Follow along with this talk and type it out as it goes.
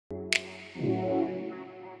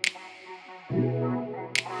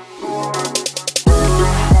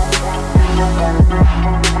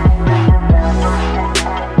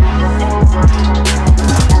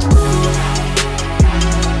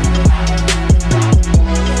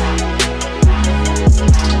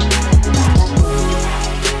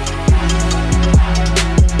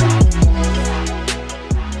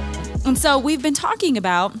so we've been talking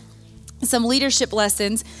about some leadership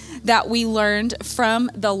lessons that we learned from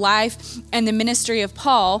the life and the ministry of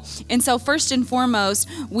Paul. And so first and foremost,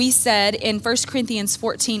 we said in 1 Corinthians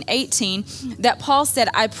 14:18 that Paul said,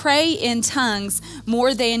 I pray in tongues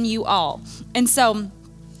more than you all. And so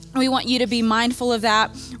we want you to be mindful of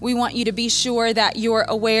that. We want you to be sure that you're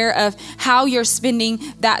aware of how you're spending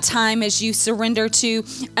that time as you surrender to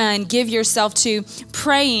and give yourself to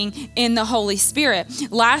praying in the Holy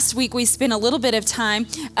Spirit. Last week, we spent a little bit of time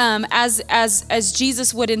as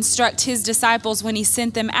Jesus would instruct his disciples when he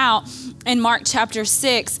sent them out. In Mark chapter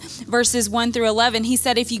 6, verses 1 through 11, he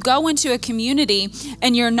said, if you go into a community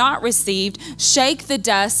and you're not received, shake the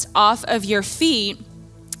dust off of your feet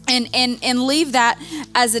and leave that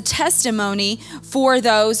as a testimony for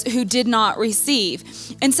those who did not receive.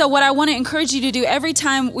 And so what I want to encourage you to do every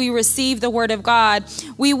time we receive the word of God,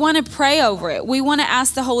 we want to pray over it. We want to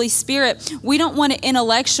ask the Holy Spirit. We don't want to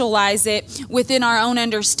intellectualize it within our own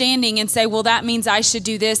understanding and say, well, that means I should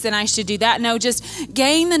do this and I should do that. No, just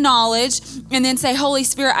gain the knowledge and then say, Holy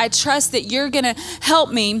Spirit, I trust that you're going to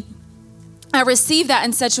help me. I receive that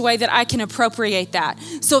in such a way that I can appropriate that.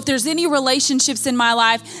 So if there's any relationships in my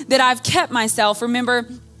life that I've kept myself, remember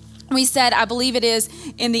we said, I believe it is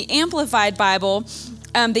in the Amplified Bible,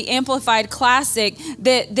 the Amplified Classic,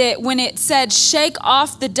 that when it said shake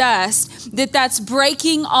off the dust, that's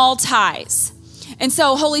breaking all ties. And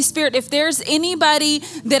so, Holy Spirit, if there's anybody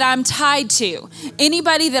that I'm tied to,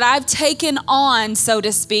 anybody that I've taken on, so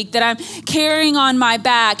to speak, that I'm carrying on my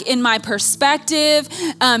back in my perspective,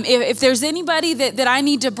 if there's anybody that I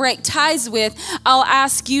need to break ties with, I'll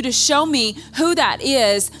ask you to show me who that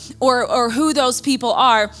is or who those people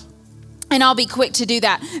are. And I'll be quick to do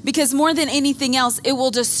that, because more than anything else, it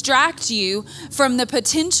will distract you from the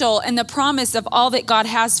potential and the promise of all that God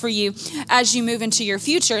has for you as you move into your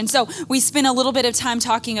future. And so we spent a little bit of time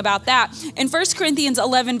talking about that. In 1 Corinthians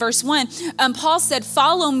 11, verse 1, Paul said,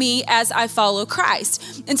 follow me as I follow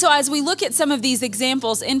Christ. And so as we look at some of these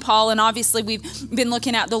examples in Paul, and obviously we've been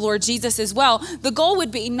looking at the Lord Jesus as well, the goal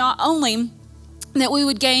would be not only that we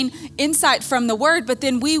would gain insight from the word, but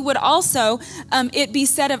then we would also, it be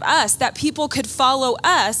said of us, that people could follow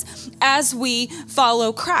us as we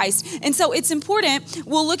follow Christ. And so it's important,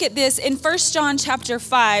 we'll look at this in 1 John chapter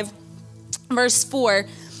 5, verse 4.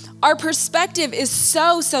 Our perspective is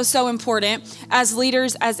so important as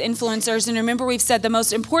leaders, as influencers. And remember, we've said the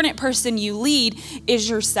most important person you lead is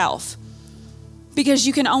yourself, because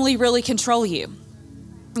you can only really control you.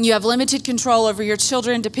 You have limited control over your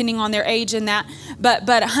children, depending on their age and that. But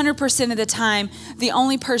 100% of the time, the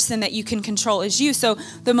only person that you can control is you. So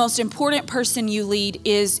the most important person you lead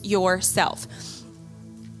is yourself.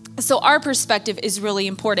 So our perspective is really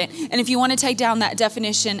important. And if you want to take down that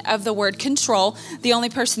definition of the word control, the only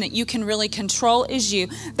person that you can really control is you.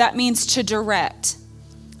 That means to direct,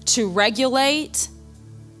 to regulate,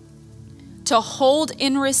 to hold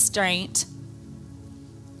in restraint,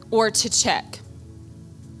 or to check.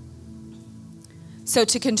 So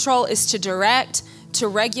to control is to direct, to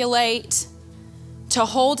regulate, to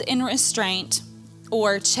hold in restraint,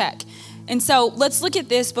 or check. And so let's look at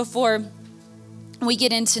this before we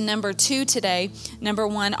get into number 2 today. Number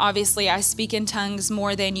 1, obviously, I speak in tongues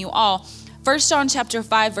more than you all. 1 John chapter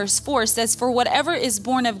 5, verse 4 says, for whatever is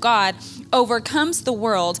born of God overcomes the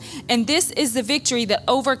world, and this is the victory that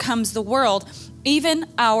overcomes the world, even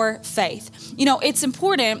our faith. You know, it's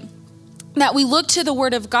important that we look to the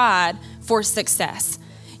word of God for success.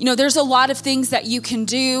 You know, there's a lot of things that you can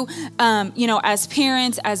do, as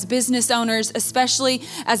parents, as business owners, especially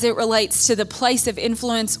as it relates to the place of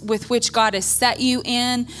influence with which God has set you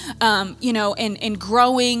in, and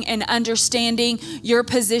growing and understanding your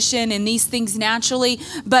position and these things naturally.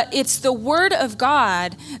 But it's the word of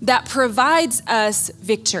God that provides us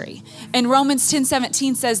victory. And Romans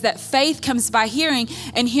 10:17 says that faith comes by hearing,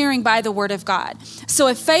 and hearing by the word of God. So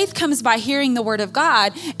if faith comes by hearing the word of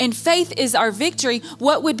God, and faith is our victory,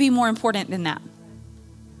 what would be more important than that?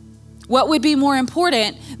 What would be more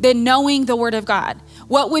important than knowing the word of God?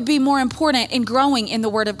 What would be more important in growing in the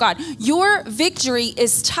word of God? Your victory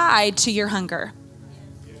is tied to your hunger.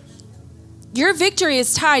 Your victory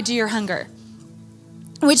is tied to your hunger,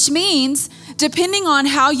 which means depending on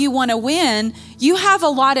how you want to win, you have a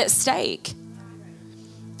lot at stake.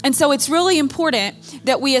 And so it's really important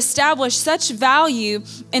that we establish such value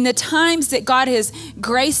in the times that God has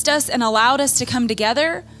graced us and allowed us to come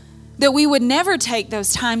together, that we would never take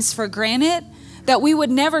those times for granted, that we would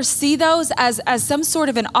never see those as some sort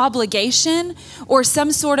of an obligation or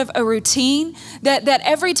some sort of a routine, that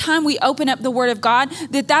every time we open up the word of God,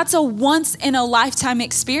 that's a once in a lifetime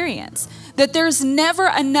experience. that there's never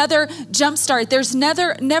another jumpstart. There's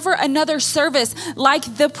never another service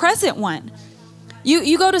like the present one.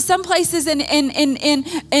 You go to some places and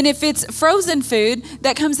if it's frozen food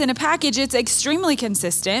that comes in a package, it's extremely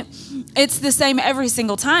consistent. It's the same every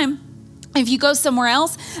single time. If you go somewhere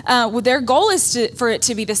else, their goal is for it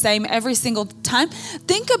to be the same every single time.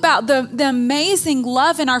 Think about the amazing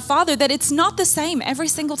love in our Father that it's not the same every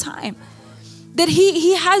single time. That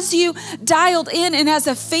he has you dialed in, and as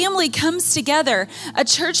a family comes together, a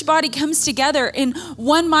church body comes together in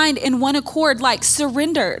one mind, in one accord, like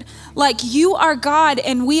surrendered, like you are God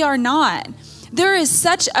and we are not. There is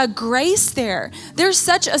such a grace there. There's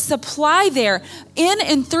such a supply there in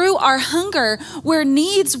and through our hunger where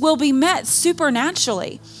needs will be met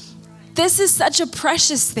supernaturally. This is such a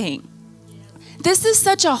precious thing. This is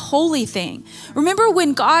such a holy thing. Remember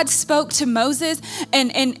when God spoke to Moses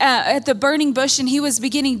and at the burning bush, and he was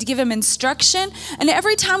beginning to give him instruction? And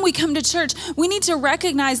every time we come to church, we need to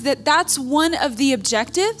recognize that that's one of the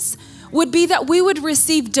objectives, would be that we would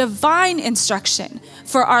receive divine instruction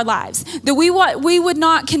for our lives. That we would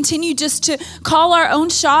not continue just to call our own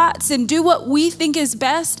shots and do what we think is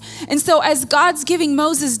best. And so as God's giving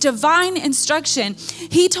Moses divine instruction,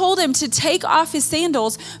 he told him to take off his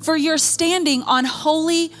sandals, for you're standing on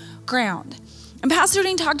holy ground. And Pastor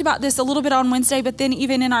Dean talked about this a little bit on Wednesday, but then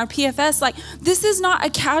even in our PFS, like, this is not a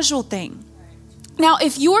casual thing. Now,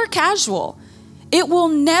 if you're casual, it will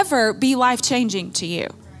never be life-changing to you.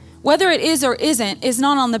 Whether it is or isn't is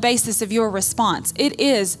not on the basis of your response. It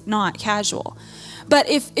is not casual. But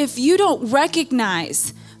if you don't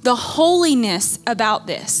recognize the holiness about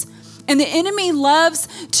this, and the enemy loves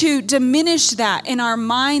to diminish that in our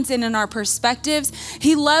minds and in our perspectives.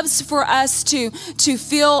 He loves for us to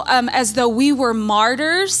feel as though we were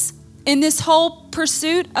martyrs in this whole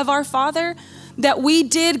pursuit of our Father, that we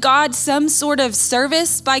did God some sort of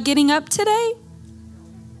service by getting up today.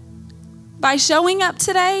 By showing up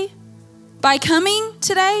today, by coming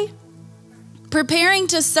today, preparing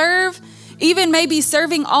to serve, even maybe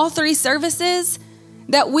serving all three services,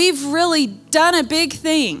 that we've really done a big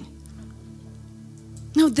thing.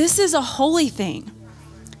 No, this is a holy thing.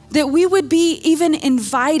 That we would be even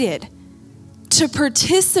invited to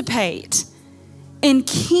participate in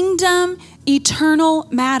kingdom eternal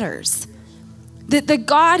matters. That the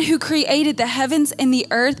God who created the heavens and the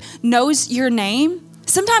earth knows your name.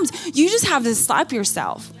 Sometimes you just have to slap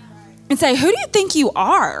yourself and say, who do you think you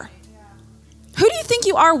are? Who do you think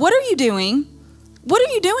you are? What are you doing? What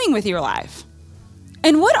are you doing with your life?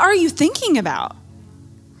 And what are you thinking about?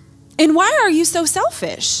 And why are you so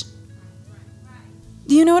selfish?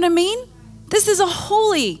 Do you know what I mean? This is a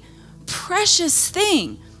holy, precious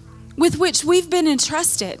thing with which we've been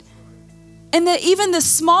entrusted. And that even the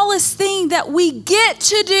smallest thing that we get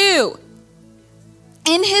to do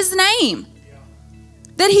in his name,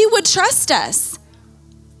 that he would trust us.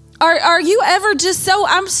 Are you ever just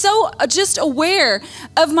I'm so just aware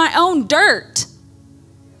of my own dirt.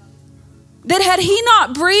 That had he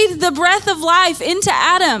not breathed the breath of life into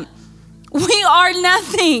Adam, we are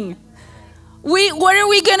nothing. What are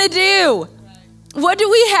we going to do? What do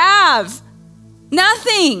we have?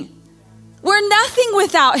 Nothing. We're nothing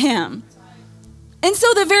without him. And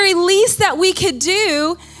so the very least that we could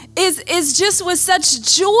do is just with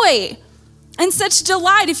such joy and such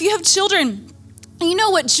delight. If you have children, you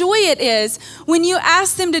know what joy it is when you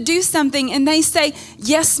ask them to do something and they say,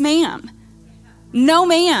 yes, ma'am, no,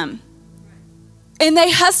 ma'am. And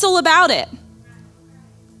they hustle about it.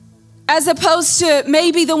 As opposed to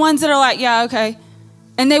maybe the ones that are like, yeah, okay.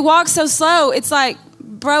 And they walk so slow, it's like,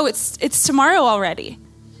 bro, it's tomorrow already.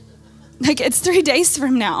 Like, it's 3 days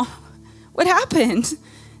from now. What happened?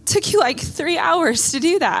 It took you like 3 hours to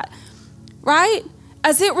do that, right?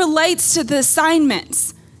 As it relates to the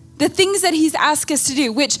assignments, the things that he's asked us to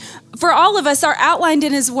do, which for all of us are outlined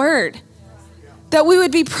in his word, that we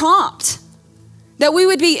would be prompt, that we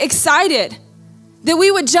would be excited, that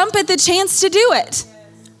we would jump at the chance to do it,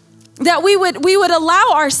 that we would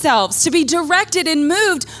allow ourselves to be directed and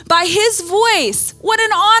moved by his voice. What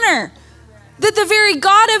an honor that the very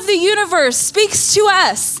God of the universe speaks to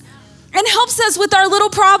us and helps us with our little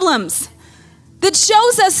problems, that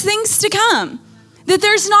shows us things to come, that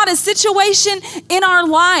there's not a situation in our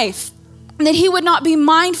life that he would not be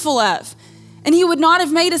mindful of and he would not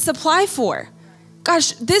have made a supply for.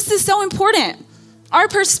 Gosh, this is so important. Our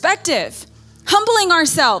perspective, humbling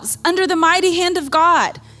ourselves under the mighty hand of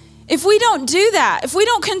God. If we don't do that, if we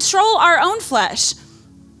don't control our own flesh,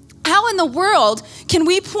 how in the world can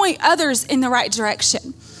we point others in the right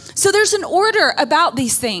direction? So there's an order about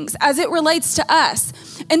these things as it relates to us.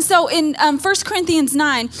 And so in 1 Corinthians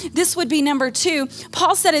 9, this would be number 2.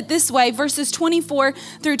 Paul said it this way, verses 24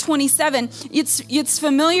 through 27. It's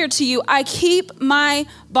familiar to you. I keep my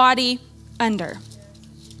body under.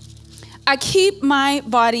 I keep my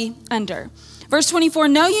body under. Verse 24,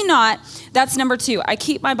 know you not, that's number 2. I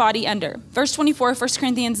keep my body under. Verse 24, 1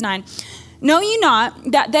 Corinthians 9. Know you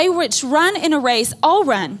not that they which run in a race all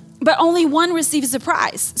run, but only one receives a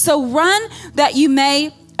prize. So run that you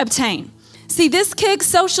may obtain. See, this kicks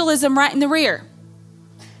socialism right in the rear.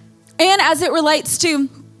 And as it relates to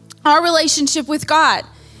our relationship with God,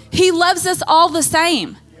 he loves us all the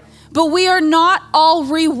same, but we are not all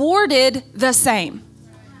rewarded the same.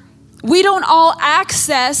 We don't all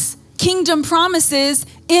access kingdom promises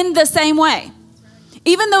in the same way.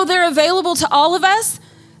 Even though they're available to all of us,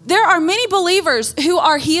 there are many believers who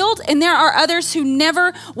are healed, and there are others who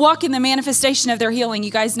never walk in the manifestation of their healing. You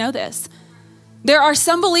guys know this. There are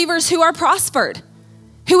some believers who are prospered,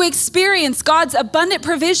 who experience God's abundant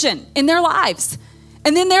provision in their lives.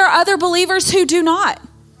 And then there are other believers who do not,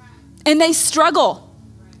 and they struggle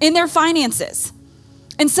in their finances.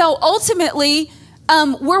 And so ultimately,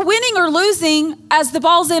 we're winning or losing as the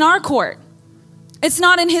ball's in our court. It's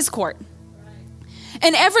not in his court.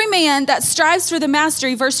 And every man that strives for the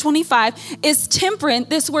mastery, verse 25, is temperate.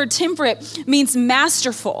 This word temperate means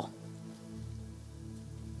masterful.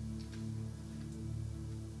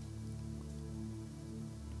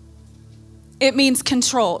 It means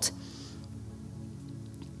controlled.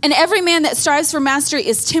 And every man that strives for mastery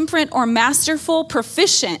is temperate or masterful,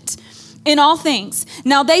 proficient in all things.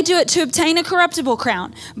 Now they do it to obtain a corruptible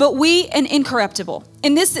crown, but we an incorruptible.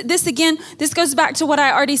 And this goes back to what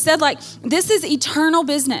I already said, like this is eternal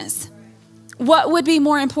business. What would be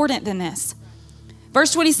more important than this?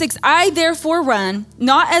 Verse 26, I therefore run,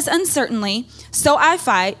 not as uncertainly, so I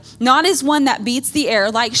fight, not as one that beats the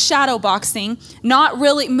air, like shadow boxing, not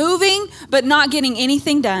really moving, but not getting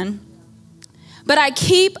anything done. But I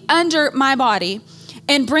keep under my body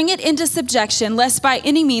and bring it into subjection, lest by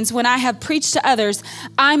any means, when I have preached to others,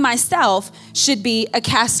 I myself should be a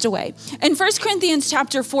castaway. In 1 Corinthians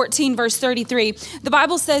chapter 14, verse 33, the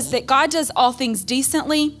Bible says that God does all things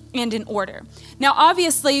decently and in order. Now,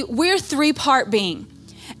 obviously, we're 3-part being,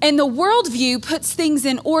 and the worldview puts things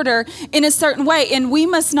in order in a certain way, and we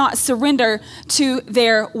must not surrender to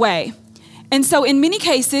their way. And so in many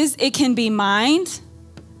cases, it can be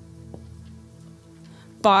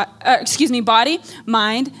body,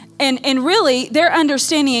 mind, and really their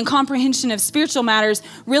understanding and comprehension of spiritual matters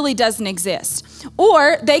really doesn't exist.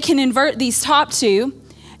 Or they can invert these top 2,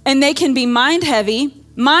 and they can be mind heavy,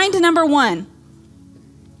 mind number 1,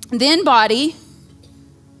 then body,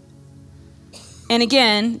 and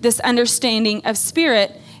again, this understanding of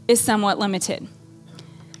spirit is somewhat limited.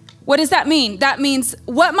 What does that mean? That means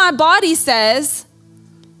what my body says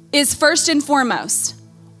is first and foremost.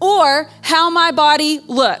 Or how my body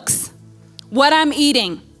looks, what I'm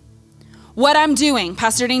eating, what I'm doing.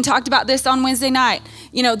 Pastor Dean talked about this on Wednesday night.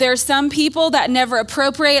 You know, there are some people that never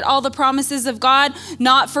appropriate all the promises of God,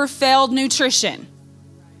 not for failed nutrition.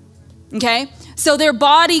 Okay? So they're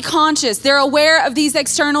body conscious. They're aware of these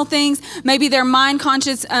external things. Maybe they're mind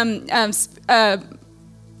conscious. You're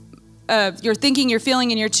thinking, you're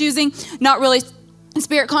feeling, and you're choosing. Not really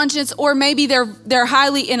spirit conscious, or maybe they're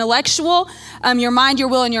highly intellectual. Your mind, your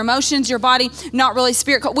will, and your emotions, your body, not really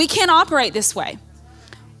spirit. We can't operate this way.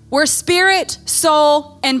 We're spirit,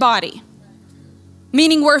 soul, and body.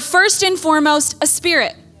 Meaning we're first and foremost a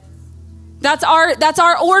spirit. That's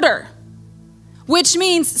our order, which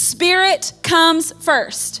means spirit comes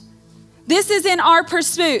first. This is in our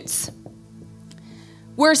pursuits.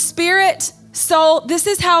 We're spirit, soul. This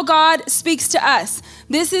is how God speaks to us.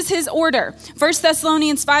 This is his order. 1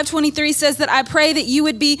 Thessalonians 5:23 says that I pray that you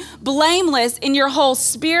would be blameless in your whole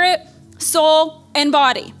spirit, soul, and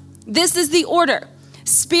body. This is the order.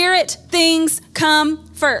 Spirit things come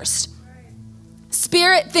first.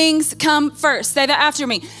 Spirit things come first. Say that after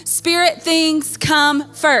me. Spirit things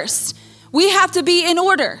come first. We have to be in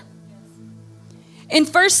order. In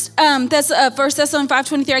 1 Thessalonians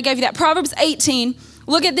 5:23, I gave you that. Proverbs 18.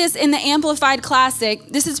 Look at this in the Amplified Classic.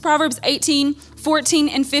 This is Proverbs 18, 14,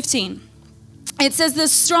 and 15. It says, the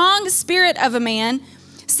strong spirit of a man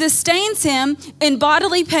sustains him in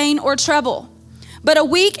bodily pain or trouble, but a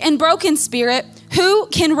weak and broken spirit, who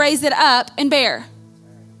can raise it up and bear?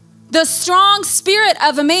 The strong spirit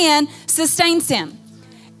of a man sustains him.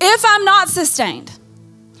 If I'm not sustained,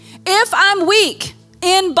 if I'm weak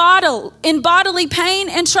in bodily pain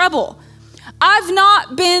and trouble, I've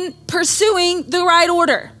not been pursuing the right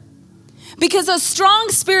order, because a strong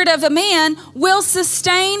spirit of a man will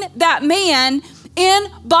sustain that man in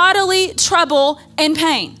bodily trouble and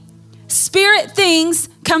pain. Spirit things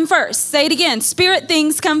come first. Say it again. Spirit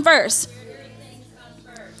things come first.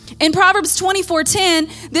 In Proverbs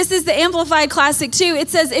 24:10, this is the Amplified Classic too. It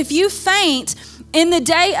says, if you faint in the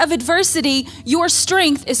day of adversity, your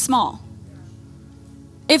strength is small.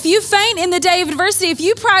 If you faint in the day of adversity, if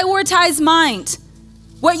you prioritize mind,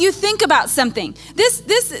 what you think about something, this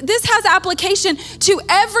has application to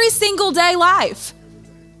every single day life.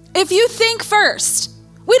 If you think first,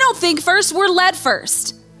 we don't think first, we're led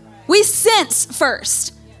first. We sense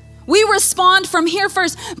first. We respond from here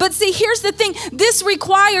first. But see, here's the thing. This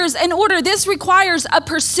requires an order. This requires a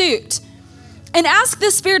pursuit. And ask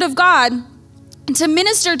the Spirit of God to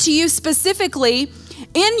minister to you specifically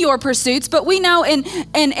in your pursuits. But we know, and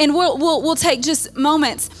we'll take just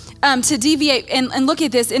moments to deviate and look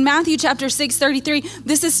at this. In Matthew chapter 6:33,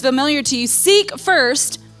 this is familiar to you. Seek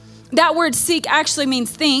first. That word seek actually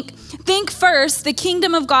means think. Think first the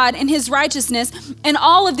kingdom of God and his righteousness, and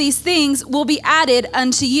all of these things will be added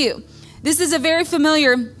unto you. This is a very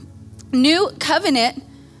familiar new covenant,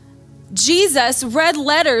 Jesus red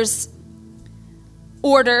letters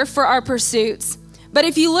order for our pursuits. But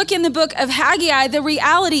if you look in the book of Haggai, the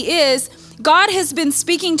reality is God has been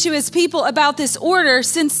speaking to his people about this order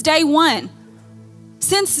since day one.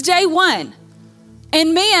 Since day one.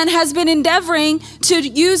 And man has been endeavoring to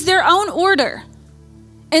use their own order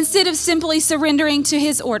instead of simply surrendering to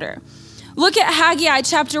his order. Look at Haggai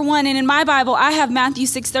chapter 1, and in my Bible, I have Matthew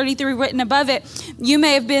 6:33 written above it. You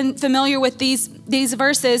may have been familiar with these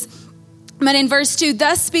verses, but in verse 2,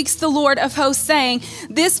 thus speaks the Lord of hosts, saying,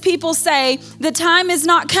 this people say, the time is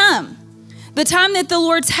not come, the time that the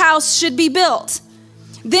Lord's house should be built.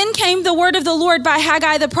 Then came the word of the Lord by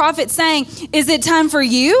Haggai the prophet, saying, is it time for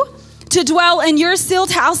you to dwell in your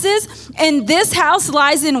sealed houses, and this house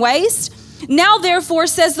lies in waste? Now therefore,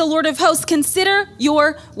 says the Lord of hosts, consider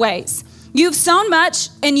your ways. You've sown much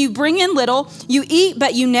and you bring in little. You eat,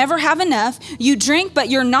 but you never have enough. You drink, but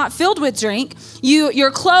you're not filled with drink.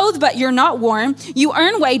 You're clothed, but you're not warm. You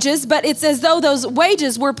earn wages, but it's as though those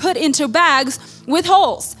wages were put into bags with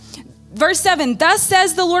holes. Verse 7, thus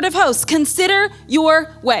says the Lord of hosts, consider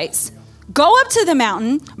your ways. Go up to the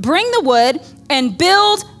mountain, bring the wood, and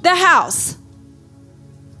build the house.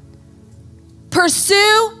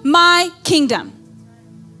 Pursue my kingdom.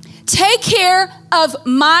 Take care of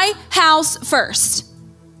my house first.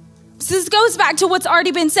 So this goes back to what's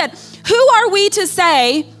already been said. Who are we to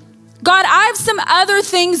say, God, I have some other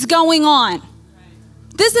things going on?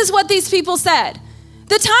 This is what these people said.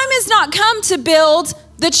 The time has not come to build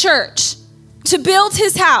the church, to build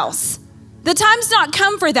his house. The time's not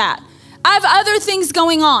come for that. I have other things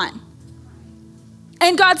going on.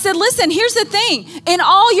 And God said, listen, here's the thing. In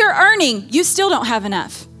all your earning, you still don't have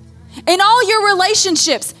enough. In all your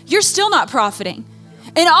relationships, you're still not profiting.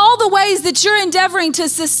 In all the ways that you're endeavoring to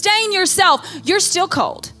sustain yourself, you're still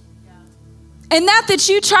cold. And that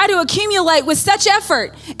you try to accumulate with such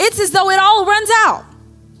effort, it's as though it all runs out.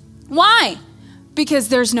 Why? Because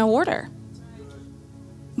there's no order.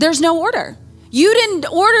 There's no order. You didn't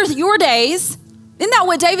order your days. Isn't that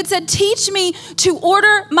what David said? Teach me to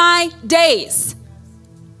order my days.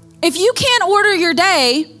 If you can't order your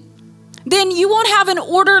day, then you won't have an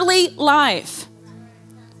orderly life.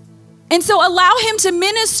 And so allow him to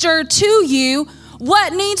minister to you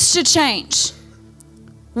what needs to change.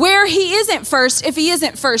 Where he isn't first, if he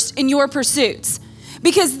isn't first in your pursuits.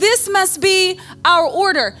 Because this must be our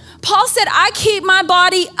order. Paul said, I keep my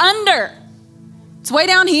body under. It's way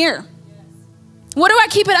down here. What do I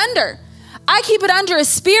keep it under? I keep it under a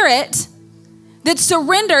spirit that's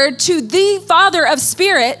surrendered to the Father of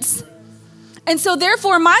spirits. And so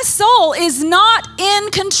therefore my soul is not in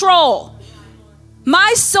control.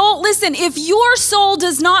 My soul, listen, if your soul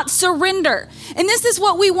does not surrender, and this is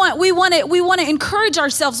what we want to encourage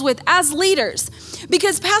ourselves with as leaders.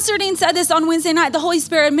 Because Pastor Dean said this on Wednesday night, the Holy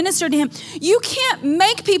Spirit ministered to him. You can't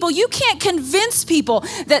make people, you can't convince people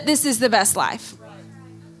that this is the best life.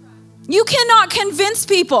 You cannot convince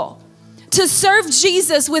people to serve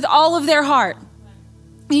Jesus with all of their heart.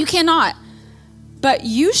 You cannot. But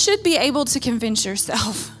you should be able to convince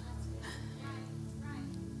yourself.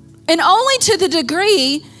 And only to the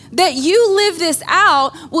degree that you live this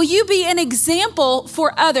out will you be an example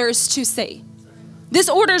for others to see. This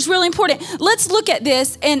order is really important. Let's look at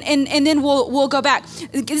this and then we'll go back.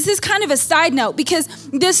 This is kind of a side note because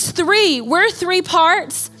we're three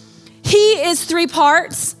parts. He is three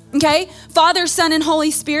parts, okay? Father, Son, and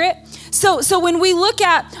Holy Spirit. So when we look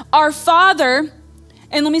at our Father,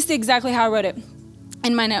 and let me see exactly how I wrote it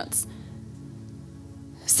in my notes.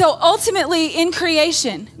 So ultimately in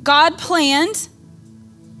creation, God planned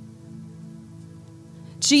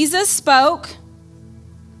Jesus spoke,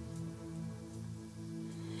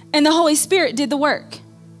 and the Holy Spirit did the work.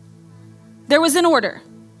 There was an order.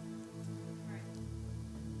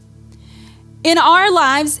 In our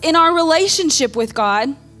lives, in our relationship with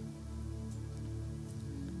God,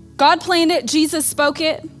 God planned it, Jesus spoke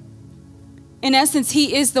it. In essence,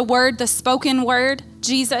 he is the word, the spoken word,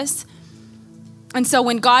 Jesus. And so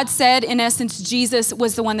when God said, in essence, Jesus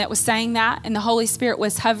was the one that was saying that, and the Holy Spirit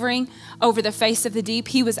was hovering over the face of the deep,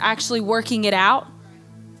 he was actually working it out.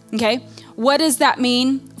 Okay? What does that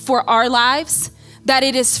mean for our lives? That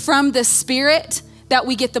it is from the Spirit that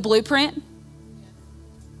we get the blueprint.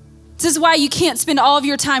 This is why you can't spend all of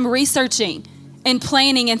your time researching and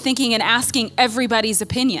planning and thinking and asking everybody's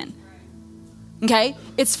opinion. Okay?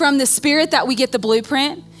 It's from the Spirit that we get the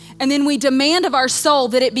blueprint, and then we demand of our soul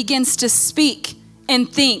that it begins to speak and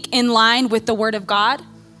think in line with the Word of God.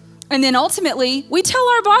 And then ultimately, we tell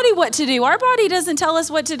our body what to do. Our body doesn't tell us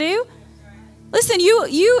what to do. Listen,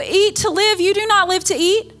 you eat to live. You do not live to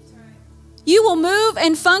eat. You will move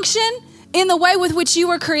and function in the way with which you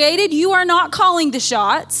were created. You are not calling the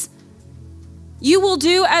shots. You will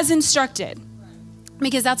do as instructed,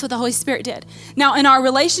 because that's what the Holy Spirit did. Now, in our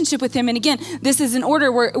relationship with him, and again, this is an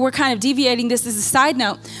order. We're kind of deviating. This is a side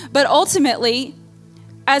note. But ultimately,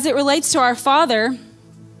 as it relates to our Father,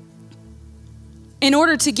 in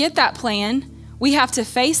order to get that plan, we have to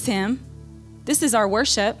face him. This is our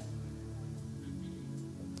worship.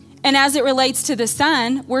 And as it relates to the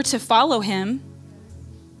Son, we're to follow him.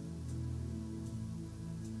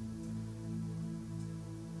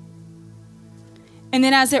 And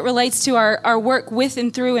then as it relates to our work with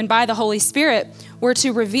and through and by the Holy Spirit, we're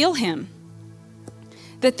to reveal him.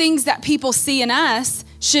 The things that people see in us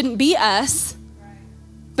shouldn't be us,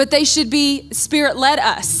 but they should be Spirit-led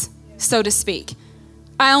us, so to speak.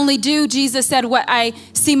 I only do, Jesus said, what I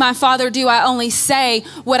see my Father do. I only say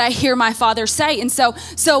what I hear my Father say. And so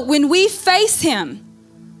when we face him,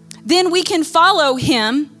 then we can follow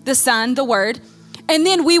him, the Son, the Word, and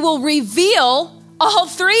then we will reveal all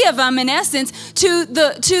three of them, in essence, to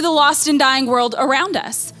the lost and dying world around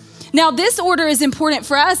us. Now, this order is important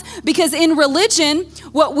for us because in religion,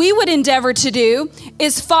 what we would endeavor to do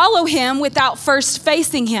is follow him without first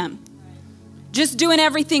facing him. Just doing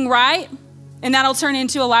everything right, and that'll turn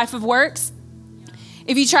into a life of works.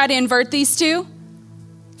 If you try to invert these two,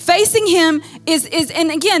 facing him is and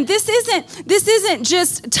again, this isn't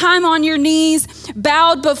just time on your knees,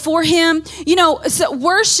 bowed before him. You know, so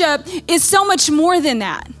worship is so much more than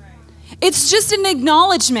that. It's just an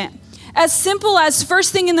acknowledgement, as simple as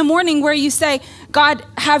first thing in the morning where you say, God,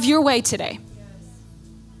 have your way today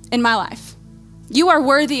in my life. You are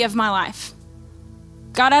worthy of my life.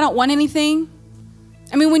 God, I don't want anything.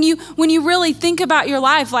 I mean, when you really think about your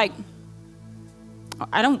life, like,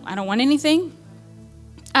 I don't want anything.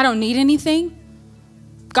 I don't need anything.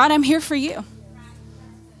 God, I'm here for you.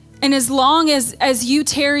 And as long as you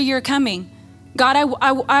tarry your coming, God,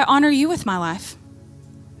 I honor you with my life.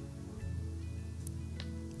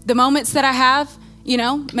 The moments that I have, you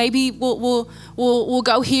know, maybe we'll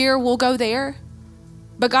go here, we'll go there.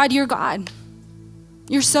 But God, you're God.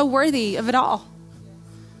 You're so worthy of it all.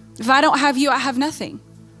 If I don't have you, I have nothing.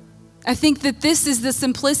 I think that this is the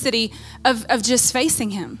simplicity of just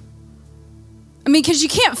facing him. I mean, because you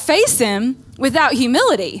can't face him without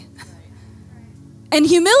humility. And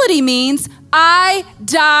humility means I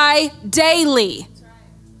die daily.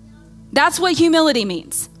 That's what humility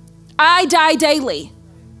means. I die daily.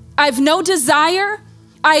 I have no desire.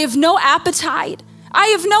 I have no appetite. I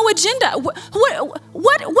have no agenda.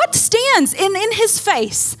 What stands in his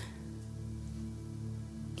face?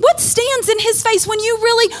 What stands in his face when you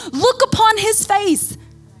really look upon his face?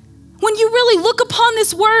 When you really look upon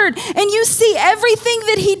this word and you see everything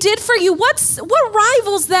that he did for you, what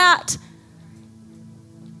rivals that?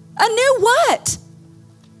 A new what?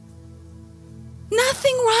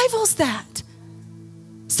 Nothing rivals that.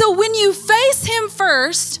 So when you face him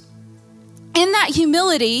first, in that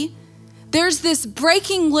humility, there's this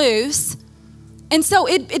breaking loose. And so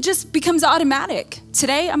it just becomes automatic.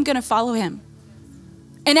 Today, I'm going to follow him.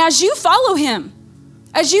 And as you follow him,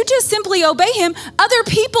 as you just simply obey him, other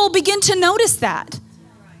people begin to notice that.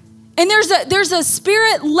 And there's a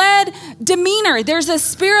Spirit-led demeanor. There's a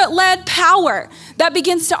Spirit-led power that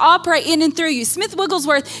begins to operate in and through you. Smith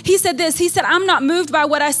Wigglesworth, he said this. He said, I'm not moved by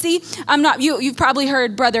what I see. You've probably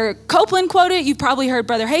heard Brother Copeland quote it. You've probably heard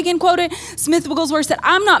Brother Hagin quote it. Smith Wigglesworth said,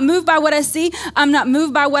 I'm not moved by what I see. I'm not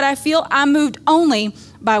moved by what I feel. I'm moved only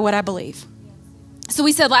by what I believe. So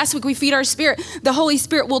we said last week, we feed our spirit. The Holy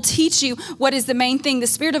Spirit will teach you what is the main thing. The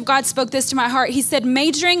Spirit of God spoke this to my heart. He said,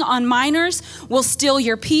 majoring on minors will steal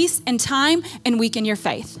your peace and time and weaken your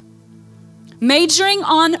faith. Majoring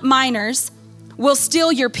on minors will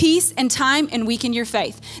steal your peace and time and weaken your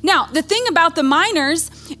faith. Now, the thing about the minors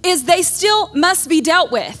is they still must be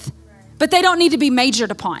dealt with, but they don't need to be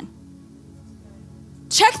majored upon.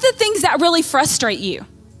 Check the things that really frustrate you.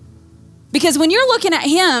 Because when you're looking at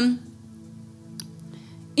him,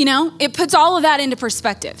 you know, it puts all of that into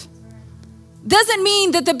perspective. Doesn't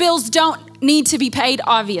mean that the bills don't need to be paid,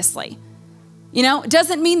 obviously. You know,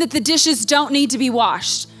 doesn't mean that the dishes don't need to be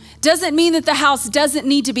washed. Doesn't mean that the house doesn't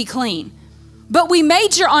need to be clean. But we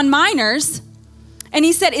major on minors, and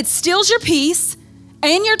he said it steals your peace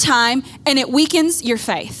and your time, and it weakens your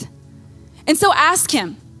faith. And so ask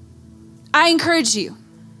him. I encourage you.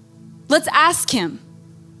 Let's ask him.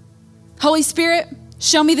 Holy Spirit,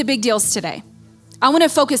 show me the big deals today. I want to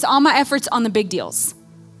focus all my efforts on the big deals,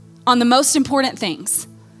 on the most important things.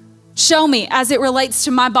 Show me as it relates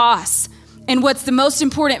to my boss and what's the most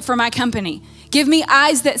important for my company. Give me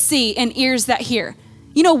eyes that see and ears that hear.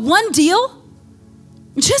 You know, one deal,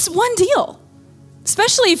 just one deal,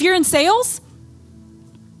 especially if you're in sales.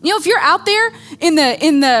 You know, if you're out there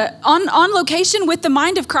on location with the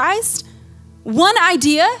mind of Christ, one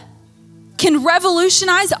idea can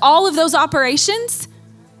revolutionize all of those operations.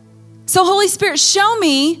 So Holy Spirit, show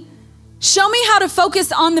me how to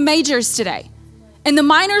focus on the majors today. And the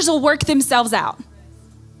minors will work themselves out.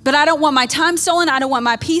 But I don't want my time stolen. I don't want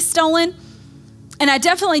my peace stolen. And I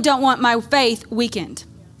definitely don't want my faith weakened.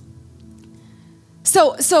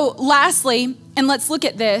 So lastly, and let's look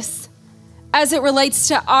at this, as it relates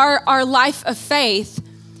to our life of faith,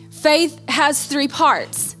 faith has three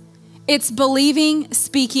parts. It's believing,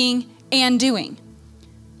 speaking, and doing.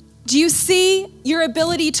 Do you see your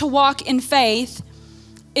ability to walk in faith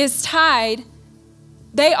is tied?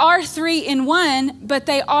 They are three in one, but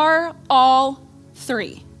they are all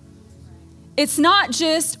three. It's not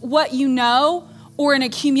just what you know or an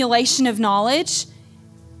accumulation of knowledge.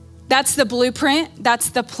 That's the blueprint. That's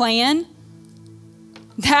the plan.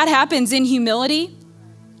 That happens in humility.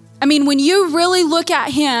 I mean, when you really look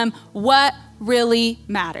at him, what really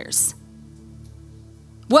matters?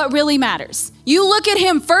 What really matters? You look at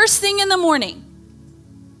him first thing in the morning.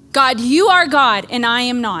 God, you are God and I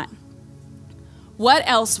am not. What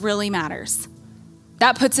else really matters?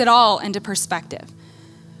 That puts it all into perspective.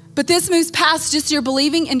 But this moves past just your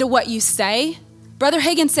believing into what you say. Brother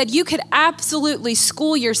Hagin said you could absolutely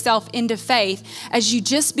school yourself into faith as you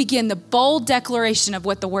just begin the bold declaration of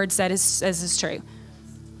what the word says is true.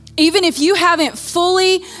 Even if you haven't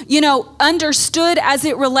fully, understood as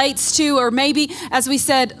it relates to, or maybe as we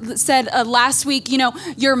said last week,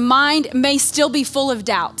 your mind may still be full of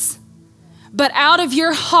doubts. But out of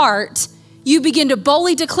your heart, you begin to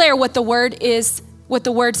boldly declare what the word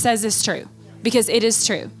says is true, because it is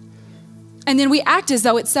true. And then we act as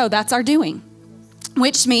though it's so. That's our doing,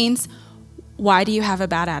 which means, why do you have a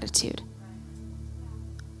bad attitude?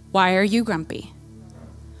 Why are you grumpy?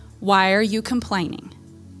 Why are you complaining?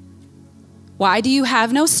 Why do you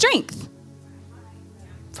have no strength?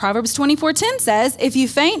 Proverbs 24:10 says, if you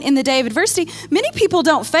faint in the day of adversity, many people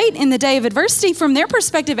don't faint in the day of adversity. From their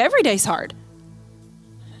perspective, every day's hard.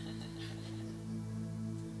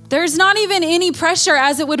 There's not even any pressure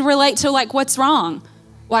as it would relate to what's wrong.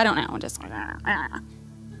 Well, I don't know. Just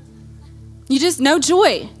you just no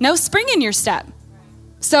joy, no spring in your step.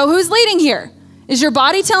 So who's leading here? Is your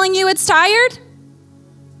body telling you it's tired?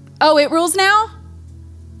 Oh, it rules now?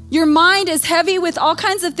 Your mind is heavy with all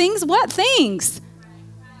kinds of things. What things?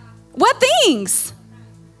 What things?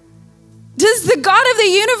 Does the God of the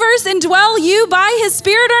universe indwell you by his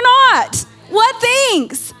spirit or not? What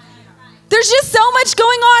things? There's just so much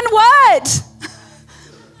going on. What?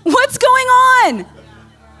 What's going on?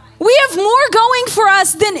 We have more going for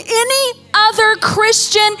us than any other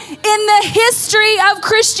Christian in the history of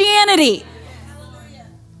Christianity.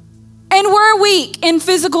 And we're weak in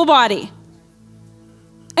physical body.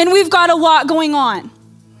 And we've got a lot going on.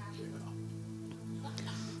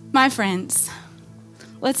 My friends,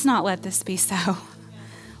 let's not let this be so.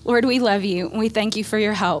 Lord, we love you and we thank you for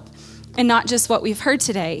your help. And not just what we've heard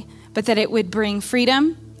today, but that it would bring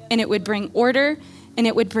freedom and it would bring order and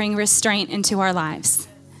it would bring restraint into our lives.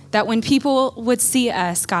 That when people would see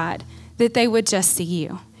us, God, that they would just see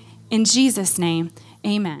you. In Jesus' name,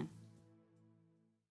 amen.